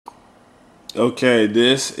Okay,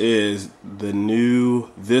 this is the new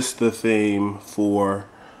Vista theme for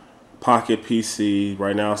Pocket PC.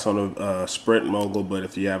 Right now it's on a Sprint Mogul, but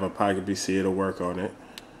if you have a Pocket PC, it'll work on it.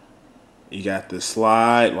 You got the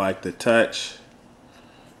slide, like the touch,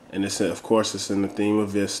 and it's of course it's in the theme of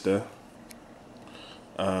Vista.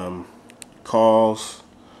 Calls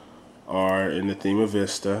are in the theme of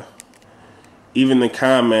Vista. Even the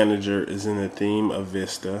Com Manager is in the theme of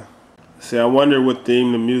Vista. See, I wonder what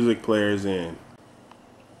theme the music player is in.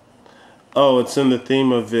 Oh, it's in the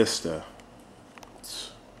theme of Vista.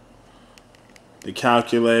 The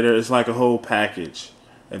calculator is like a whole package.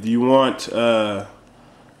 If you want your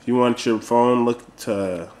phone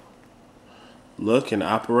to look and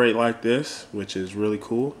operate like this, which is really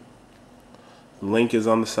cool, the link is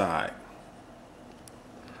on the side.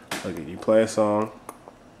 Okay, you play a song,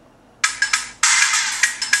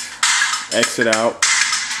 exit out,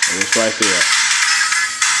 and it's right there.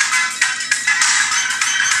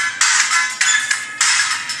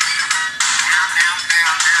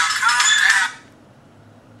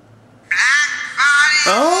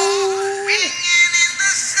 Oh!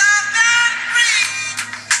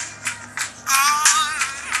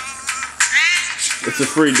 It's a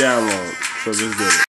free download, so just get it.